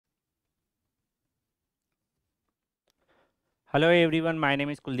Hello everyone, my name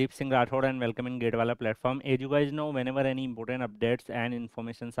is Kuldeep Singh Rathod and welcome in 𝐂𝐤𝐬𝐞 platform. As you guys know, whenever any important updates and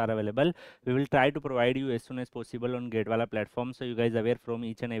informations are available, we will try to provide you as soon as possible on 𝐂𝐤𝐬𝐿 platform, so you guys aware from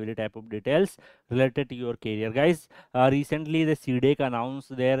each and every type of details related to your career. Guys, recently the CDAC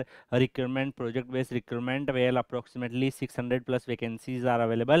announced their recruitment, project-based recruitment, where approximately 600 plus vacancies are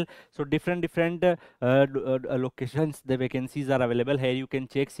available. So different locations the vacancies are available. Here you can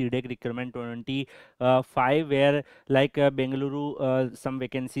check CDAC recruitment 25, where like Bengaluru, some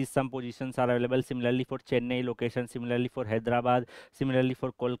vacancies, some positions are available. Similarly for Chennai location, similarly for Hyderabad, similarly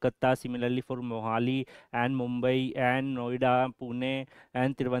for Kolkata, similarly for Mohali and Mumbai and Noida, Pune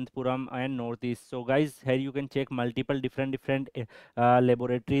and Thiruvananthapuram and Northeast. So guys, here you can check multiple different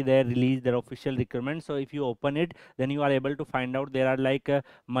laboratory they release their official requirements. So if you open it, then you are able to find out there are like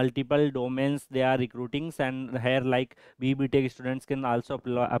multiple domains they are recruiting, and here like BTech students can also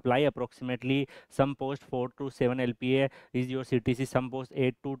apply approximately some post 4 to 7 LPA is your CTC, some post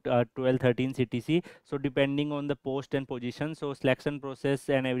 8 to 12 13 CTC. So depending on the post and position, so selection process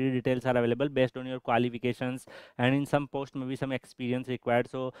and every details are available based on your qualifications, and in some post maybe some experience required.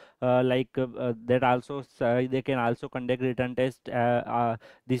 So that also they can also conduct written test.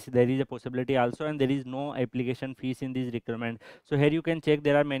 This there is a possibility also, and there is no application fees in this requirement. So here you can check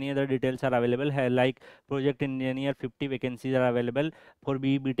there are many other details are available here, like project engineer 50 vacancies are available. For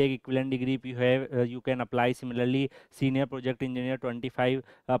BTech equivalent degree, if you have you can apply. Similarly senior project engineer 25,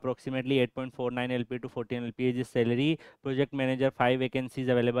 approximately 8.49 LP to 14 LP is salary. Project manager 5 vacancies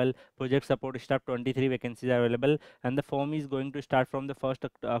available. Project support staff 23 vacancies are available, and the form is going to start from the 1st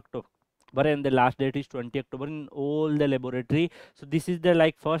October, and the last date is 20 October in all the laboratory. So this is the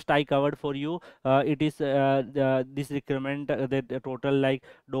like first I covered for you. It is this requirement, the total like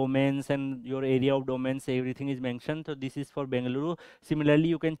domains and your area of domains, everything is mentioned. So this is for Bengaluru. Similarly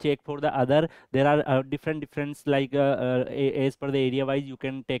you can check for the other, there are different like as per the area wise you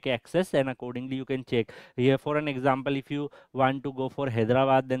can take access, and accordingly you can check here. For an example, if you want to go for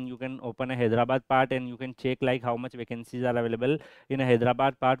Hyderabad, then you can open a Hyderabad part and you can check like how much vacancies are available in a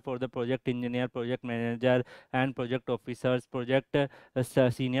Hyderabad part for the project engineer, project manager and project officers, project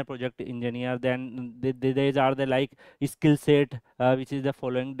senior project engineer. Then these are the like skill set which is the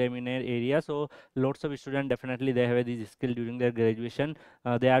following dominant area. So lots of students definitely they have this skill during their graduation.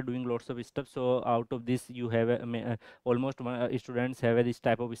 They are doing lots of stuff. So out of this you have almost students have this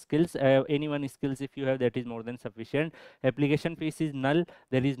type of skills. Any one skills if you have, that is more than sufficient. Application fees is null,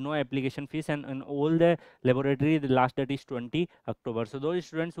 there is no application fees, and in all the laboratory the last date is 20 October. So those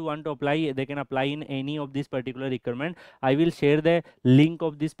students who want to apply, they can apply in any of this particular requirement. I will share the link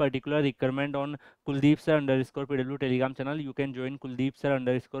of this particular requirement on Kuldeep sir underscore PW Telegram channel. You can join Kuldeep sir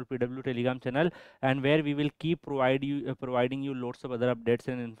underscore PW Telegram channel, and where we will keep providing you lots of other updates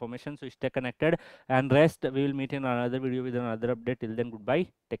and information. So stay connected, and rest we will meet in another video with another update. Till then, goodbye,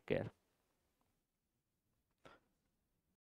 take care.